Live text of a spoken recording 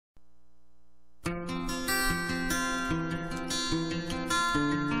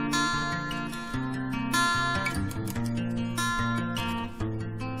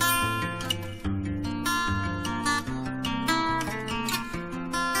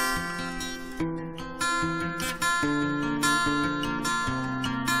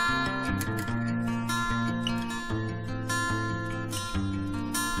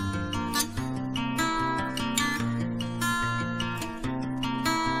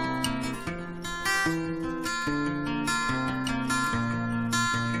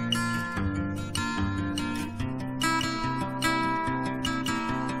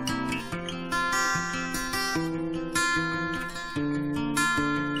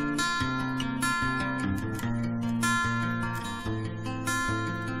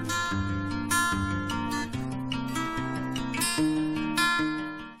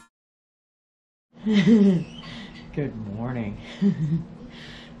Good morning.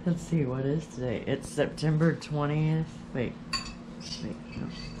 Let's see, what is today? It's September 20th. Wait, no.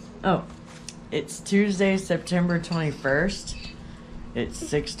 Oh, it's Tuesday, September 21st. It's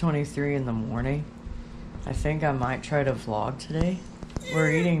 6:23 in the morning. I think I might try to vlog today.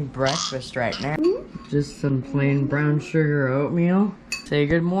 We're eating breakfast right now. Just some plain brown sugar oatmeal. Say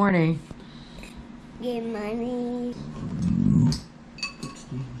good morning. Good morning.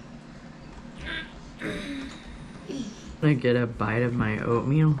 I'm gonna get a bite of my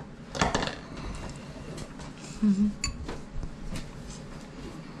oatmeal.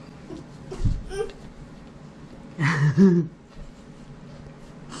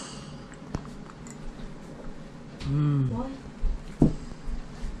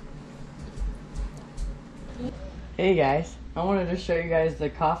 Hey guys, I wanted to show you guys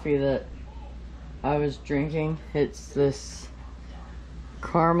the coffee that I was drinking. It's this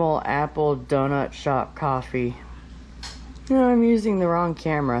caramel apple donut shop coffee. No, I'm using the wrong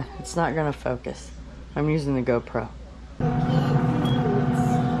camera. It's not gonna focus. I'm using the GoPro.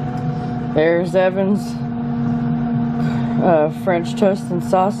 There's Evan's French toast and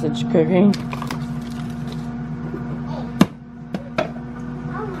sausage cooking.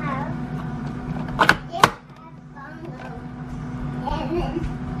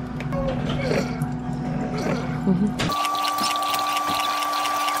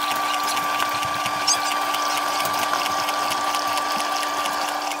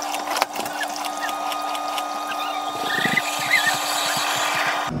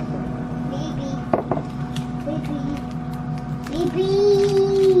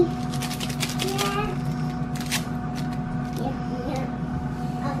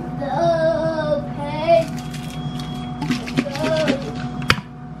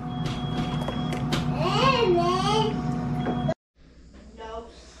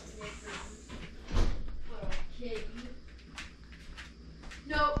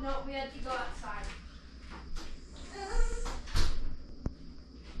 No, we had to go outside.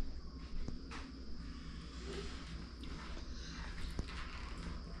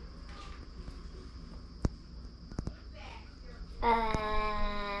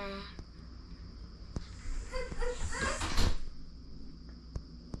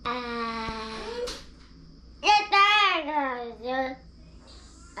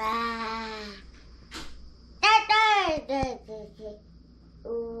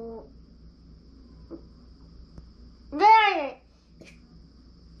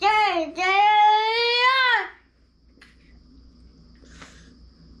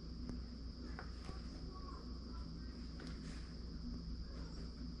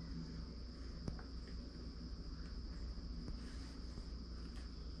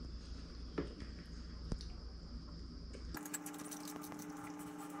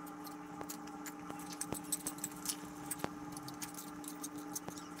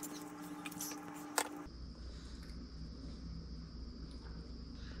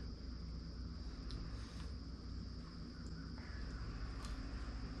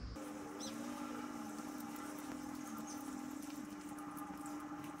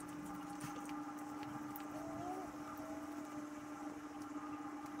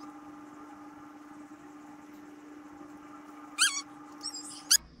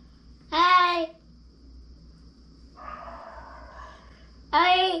 Hi.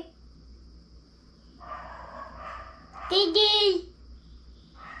 Hi. Didi.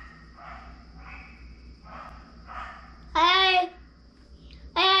 Hi.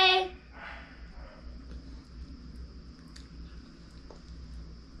 Hi.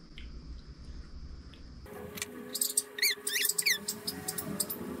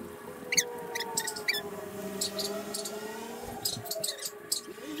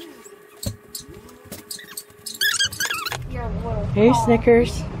 Hey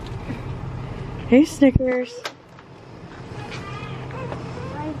Snickers. Hey Snickers.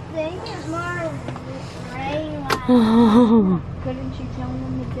 I think it's more gray. Oh, Couldn't you tell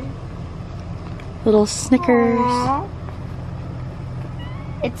them to do? little Snickers. Aww.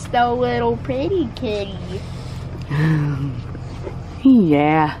 It's the little pretty kitty.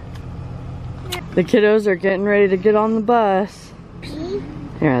 Yeah. The kiddos are getting ready to get on the bus.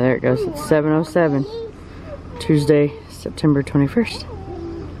 Yeah, there it goes. It's 7:07. Tuesday, September 21st.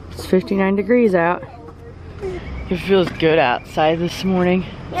 It's 59 degrees out. It feels good outside this morning.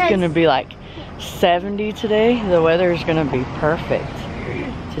 It's gonna be like 70 today. The weather is gonna be perfect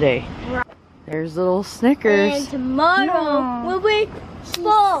today. There's little Snickers. And tomorrow will be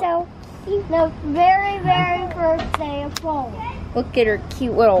fall. The very, very first day of fall. Look at her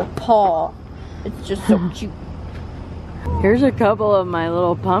cute little paw. It's just so cute. Here's a couple of my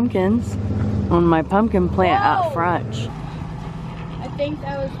little pumpkins. on my pumpkin plant out front. I think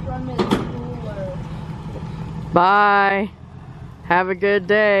that was from his cooler. Bye. Have a good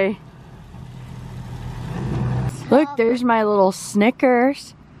day. Look, there's my little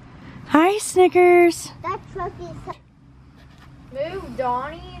Snickers. Hi, Snickers. That truck is... Move,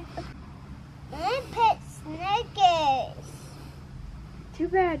 Donnie. And pet Snickers. Too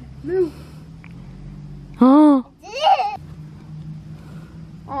bad. Move. Oh.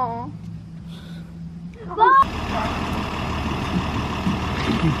 Aw.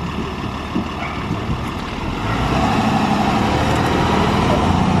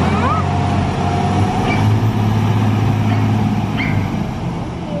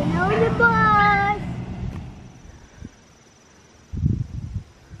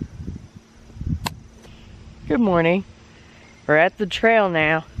 Good morning. We're at the trail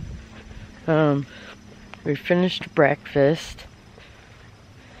now. We finished breakfast.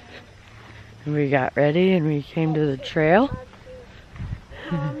 And we got ready and we came to the trail.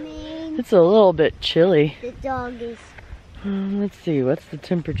 It's a little bit chilly. The dog is... Let's see, what's the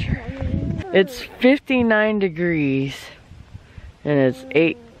temperature? It's 59 degrees and it's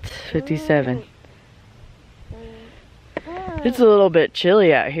 8:57. It's a little bit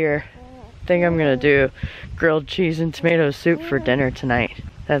chilly out here. I think I'm gonna do grilled cheese and tomato soup for dinner tonight.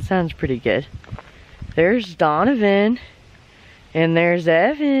 That sounds pretty good. There's Donovan and there's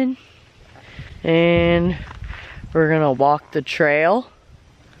Evan. And we're gonna walk the trail.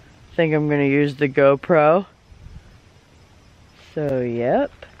 I think I'm gonna use the GoPro. So,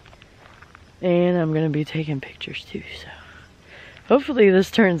 yep. And I'm gonna be taking pictures too, so. Hopefully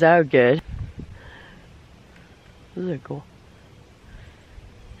this turns out good. This is cool.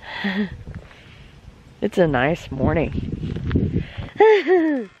 It's a nice morning.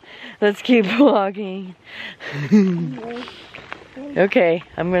 Let's keep walking. Okay,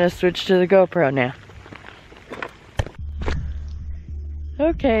 I'm gonna switch to the GoPro now.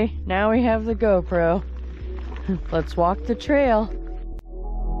 Okay, now we have the GoPro. Let's walk the trail.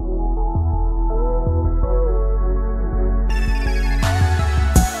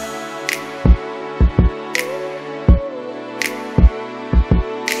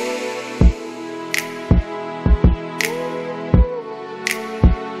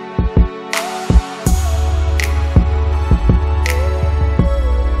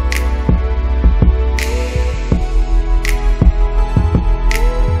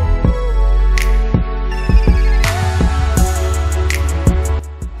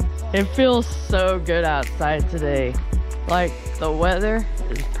 It feels so good outside today. Like, the weather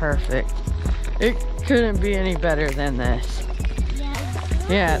is perfect. It couldn't be any better than this.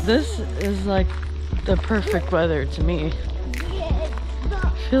 Yeah, this is like the perfect weather to me.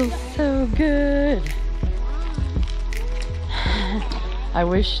 Feels so good. I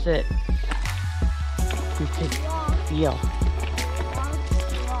wish that you could feel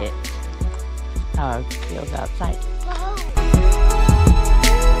it, how it feels outside.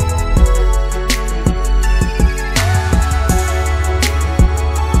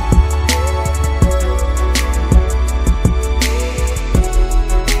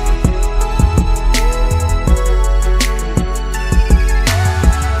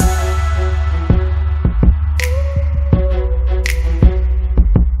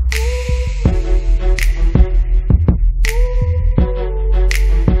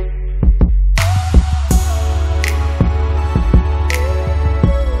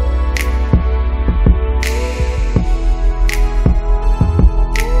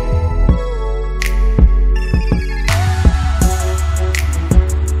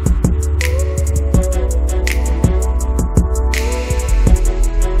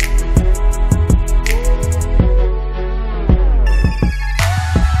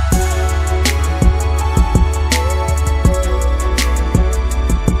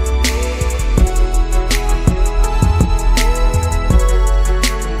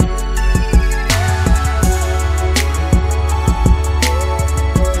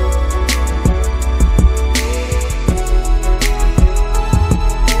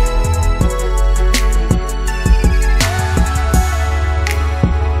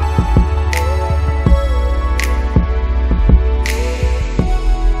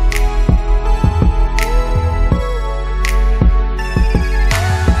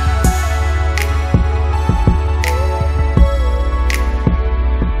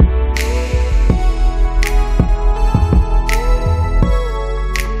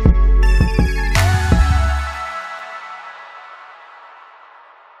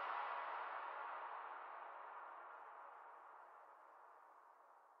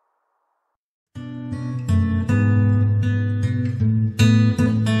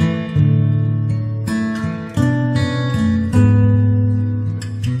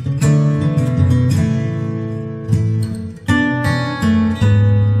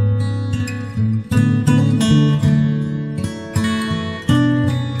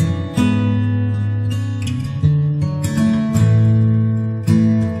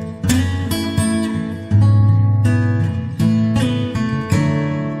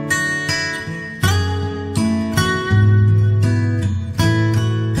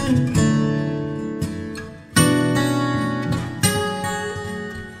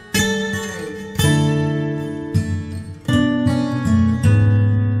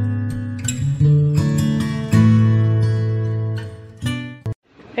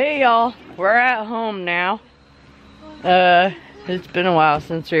 Hey y'all, we're at home now. It's been a while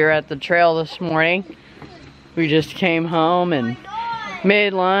since we were at the trail this morning. We just came home and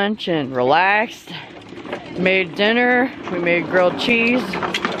made lunch and relaxed. Made dinner. We made grilled cheese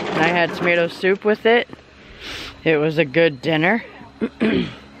and I had tomato soup with it. It was a good dinner.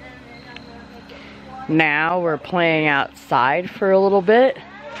 Now we're playing outside for a little bit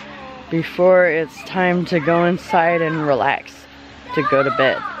before it's time to go inside and relax to go to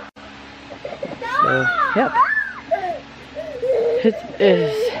bed. So, yep. It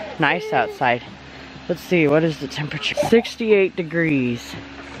is nice outside. Let's see, what is the temperature? 68 degrees.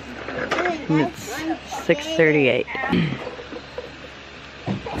 And it's 6:38.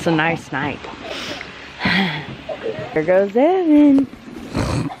 It's a nice night. There goes Evan.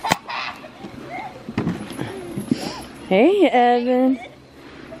 Hey, Evan.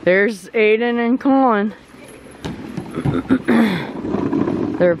 There's Aiden and Colin.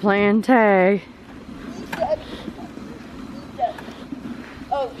 They're playing tag.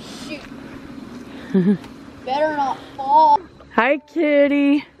 Oh, shoot. Better not fall. Hi,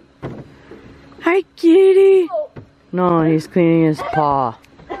 kitty. Hi, kitty. No, he's cleaning his paw.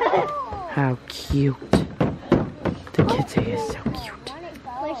 How cute. The kitty is so cute.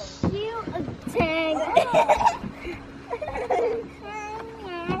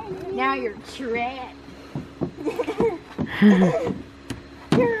 Now you're trapped.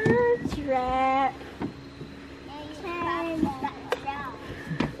 You're trapped.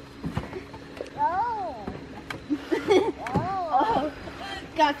 Oh,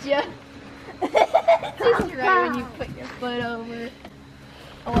 gotcha. Just right when you put your foot over.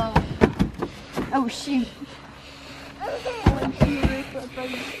 Oh, oh shoot.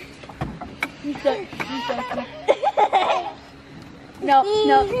 You suck. You suck. No,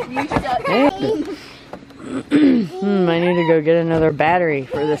 you suck. I need to go get another battery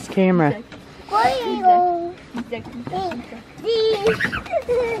for this camera.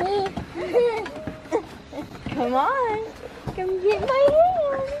 Come on. Come get my hand.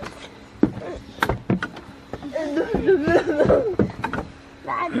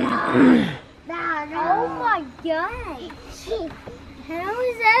 Oh my god. How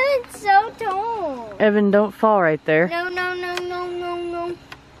is Evan so tall? Evan, don't fall right there. No.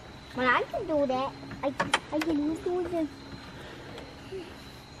 Well, I can do that. I can do this.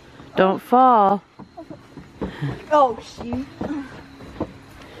 Don't fall. Oh, shoot.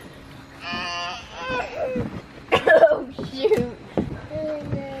 Oh, shoot.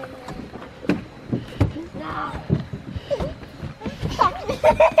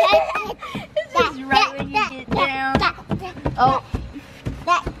 This is right when you get down. Oh.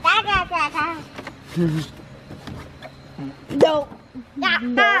 No.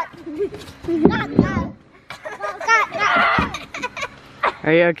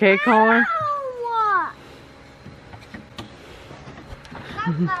 Are you okay, Colin?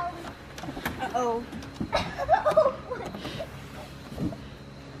 Uh-oh.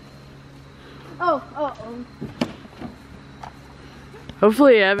 Oh.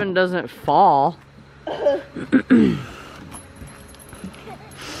 Hopefully Evan doesn't fall.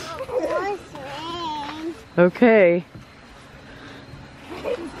 Okay.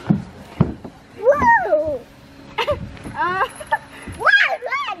 Whoa! What is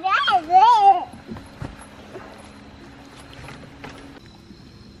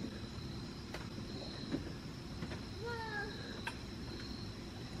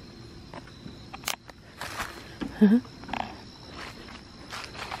it?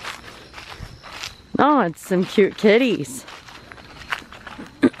 Oh, it's some cute kitties.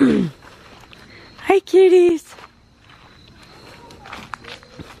 Hi, kitties.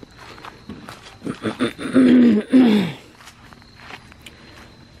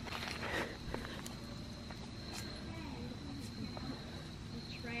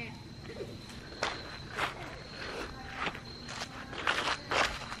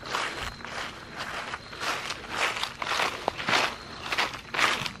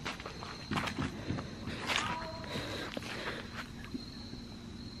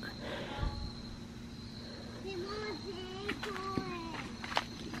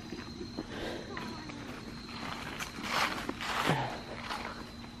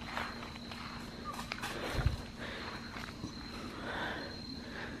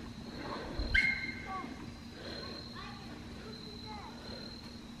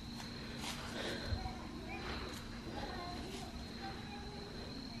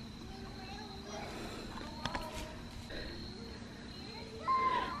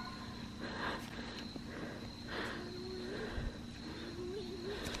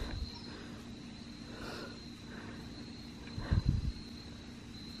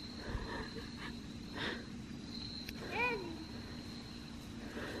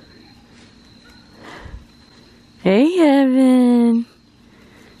 Hey, Evan.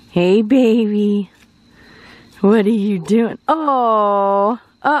 Hey, baby. What are you doing? Oh,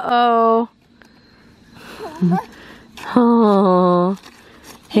 uh-oh. Oh,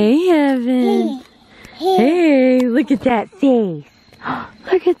 hey, Evan. Hey, look at that face.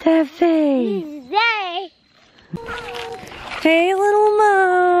 Look at that face. Hey, little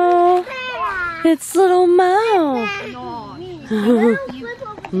Mo. It's little Mo.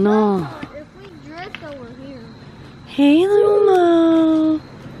 No. Hey, little Mo.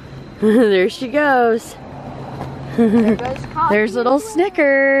 There she goes. There's little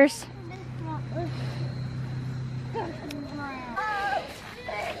Snickers.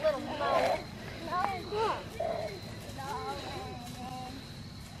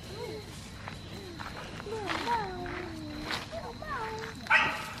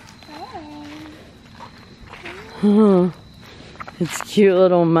 It's cute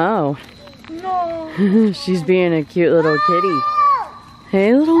little Mo. No. She's being a cute little kitty.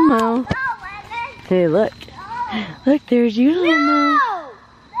 Hey, little Mo. Hey, look. Look, there's you, little Mo.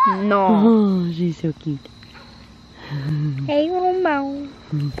 No. Oh, she's so cute. Hey, little Mo.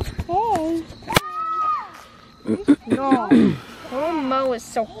 Hey. No. Little Mo is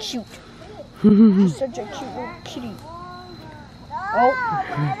so cute. She's such a cute little kitty.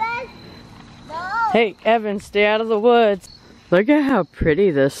 Oh. Hey, Evan, stay out of the woods. Look at how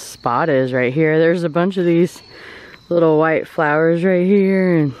pretty this spot is right here. There's a bunch of these little white flowers right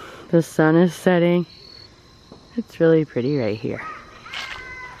here, and the sun is setting. It's really pretty right here.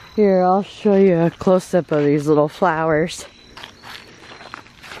 Here, I'll show you a close-up of these little flowers.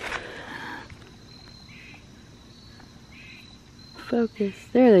 Focus.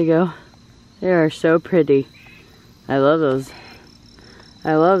 There they go. They are so pretty. I love those.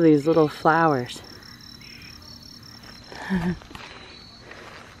 I love these little flowers.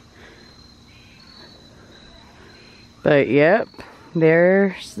 But yep,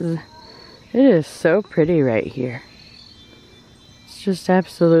 it is so pretty right here. It's just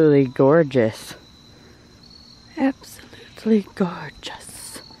absolutely gorgeous. Absolutely gorgeous.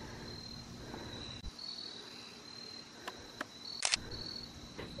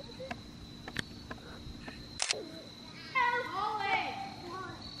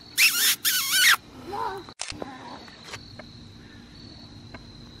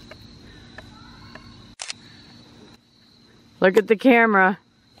 Look at the camera.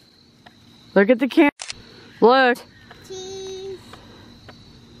 Look at the camera. Look. Cheese.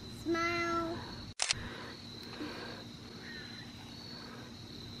 Smile.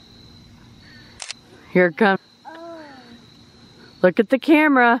 Here it comes. Oh. Look at the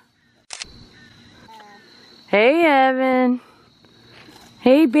camera. Hey, Evan.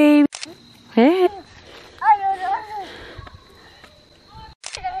 Hey, baby. Hey.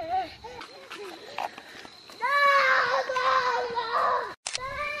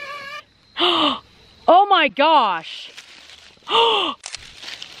 Oh my gosh!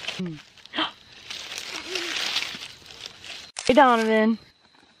 Hey, Donovan.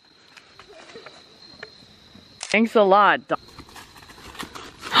 Thanks a lot.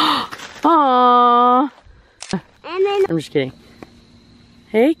 Aww. I'm just kidding.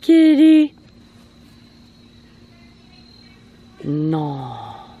 Hey, kitty.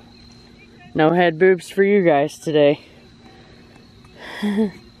 No. No head boobs for you guys today.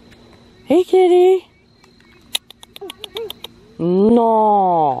 Hey, kitty.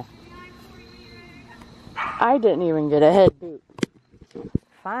 No. I didn't even get a head boop.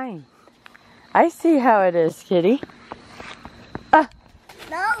 Fine. I see how it is, kitty.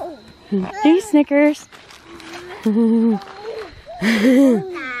 No. Hey, Snickers.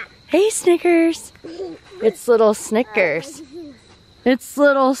 Hey, Snickers. It's little Snickers. It's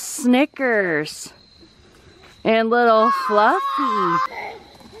little Snickers. And little Fluffy.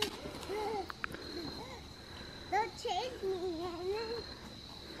 Don't chase me.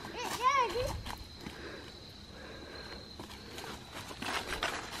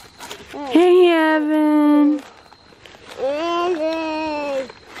 Hey, Evan.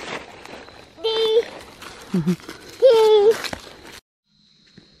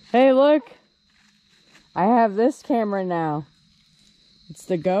 Hey, look. I have this camera now. It's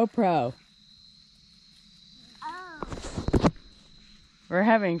the GoPro. We're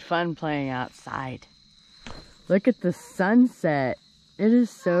having fun playing outside. Look at the sunset. It is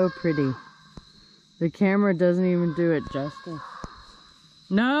so pretty. The camera doesn't even do it justice.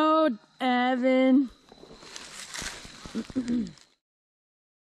 No, Evan.